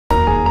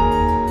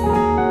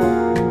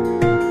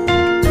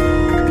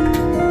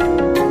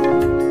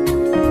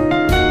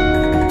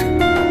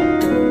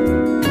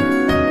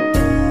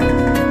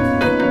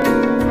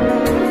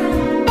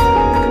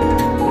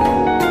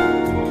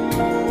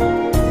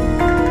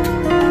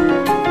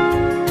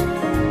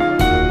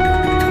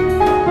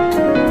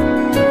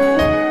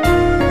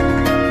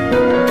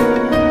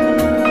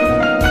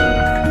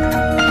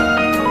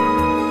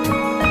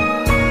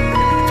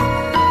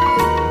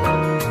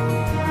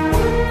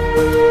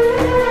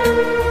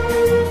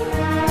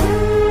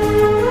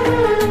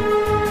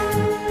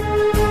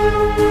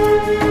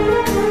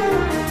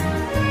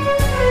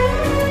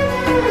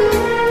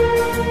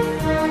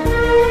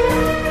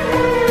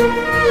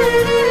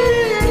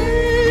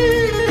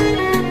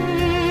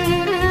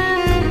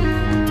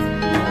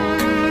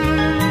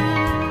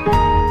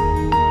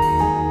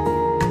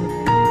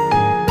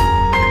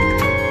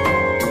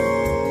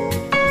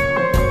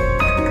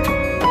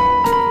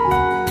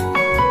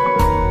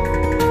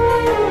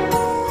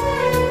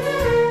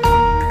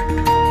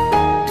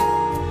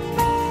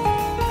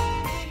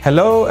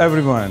Hello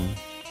everyone,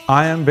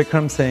 I am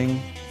Vikram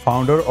Singh,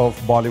 founder of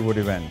Bollywood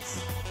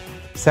Events.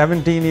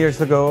 17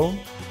 years ago,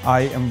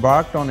 I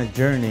embarked on a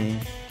journey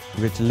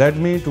which led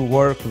me to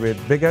work with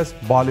biggest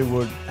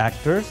Bollywood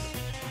actors,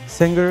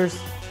 singers,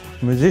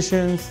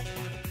 musicians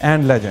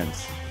and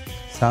legends,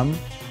 some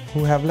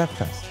who have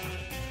left us.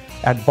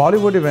 At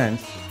Bollywood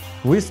Events,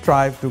 we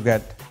strive to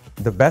get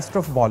the best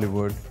of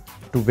Bollywood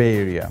to Bay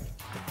Area.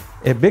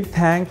 A big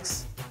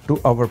thanks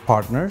to our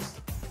partners,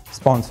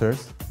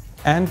 sponsors,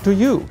 and to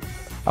you,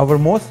 our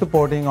most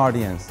supporting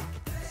audience,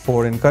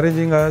 for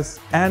encouraging us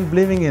and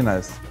believing in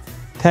us.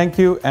 Thank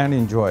you and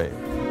enjoy.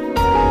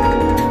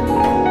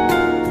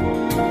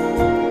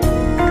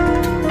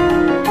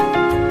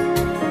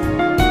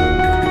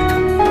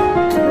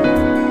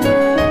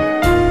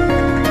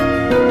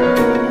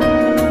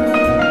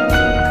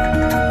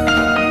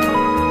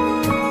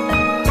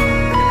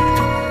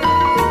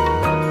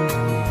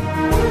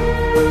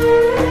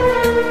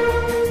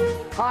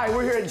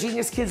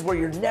 Kids, where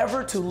you're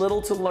never too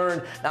little to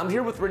learn. Now I'm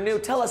here with Renew.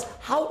 Tell us,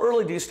 how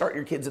early do you start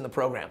your kids in the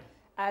program?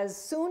 As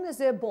soon as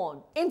they're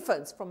born,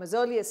 infants from as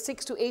early as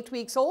 6 to 8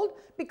 weeks old,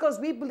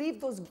 because we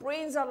believe those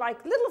brains are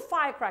like little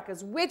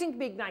firecrackers waiting to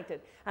be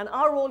ignited. And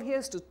our role here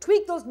is to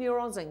tweak those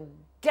neurons and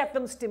get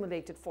them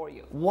stimulated for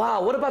you.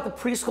 Wow, what about the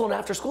preschool and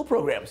after school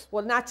programs?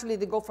 Well, naturally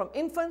they go from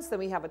infants, then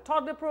we have a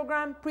toddler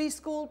program,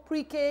 preschool,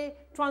 pre-K,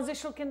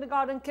 transitional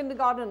kindergarten,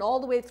 and all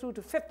the way through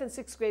to 5th and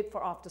 6th grade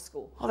for after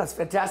school. Oh, that's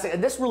fantastic.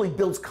 And this really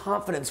builds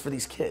confidence for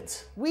these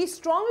kids. We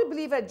strongly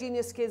believe at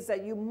Genius Kids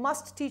that you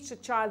must teach a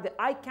child the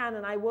I can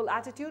and I will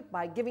attitude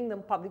by giving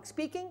them public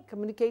speaking,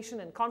 communication,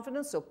 and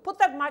confidence. So put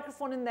that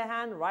microphone in their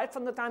hand right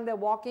from the time they're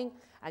walking,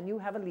 and you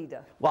have a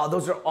leader. Wow,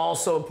 those are all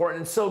so important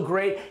and so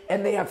great.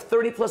 And they have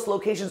 30+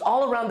 locations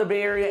all around the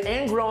Bay Area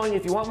and growing.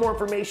 If you want more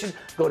information,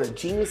 go to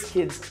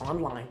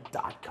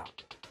geniuskidsonline.com.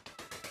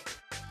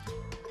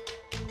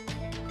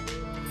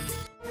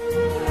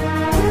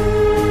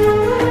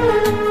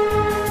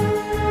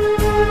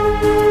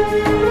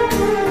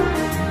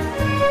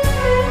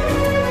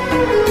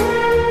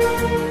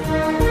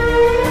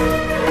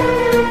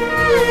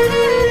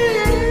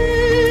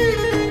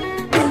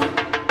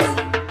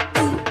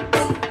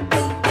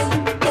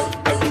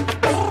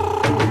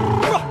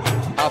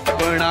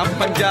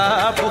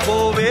 Punjab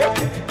होवे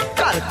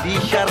घर दी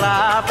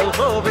शराब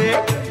होवे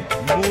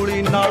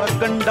मूली नाल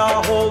गंडा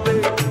होवे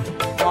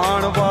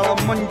पान वाला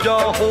मंजा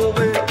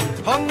होवे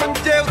हम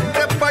मंजे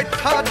उत्ते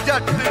बैठा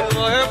जट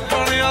ओए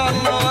बनिया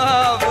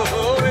नवाब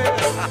होवे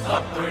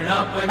अपना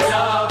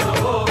पंजाब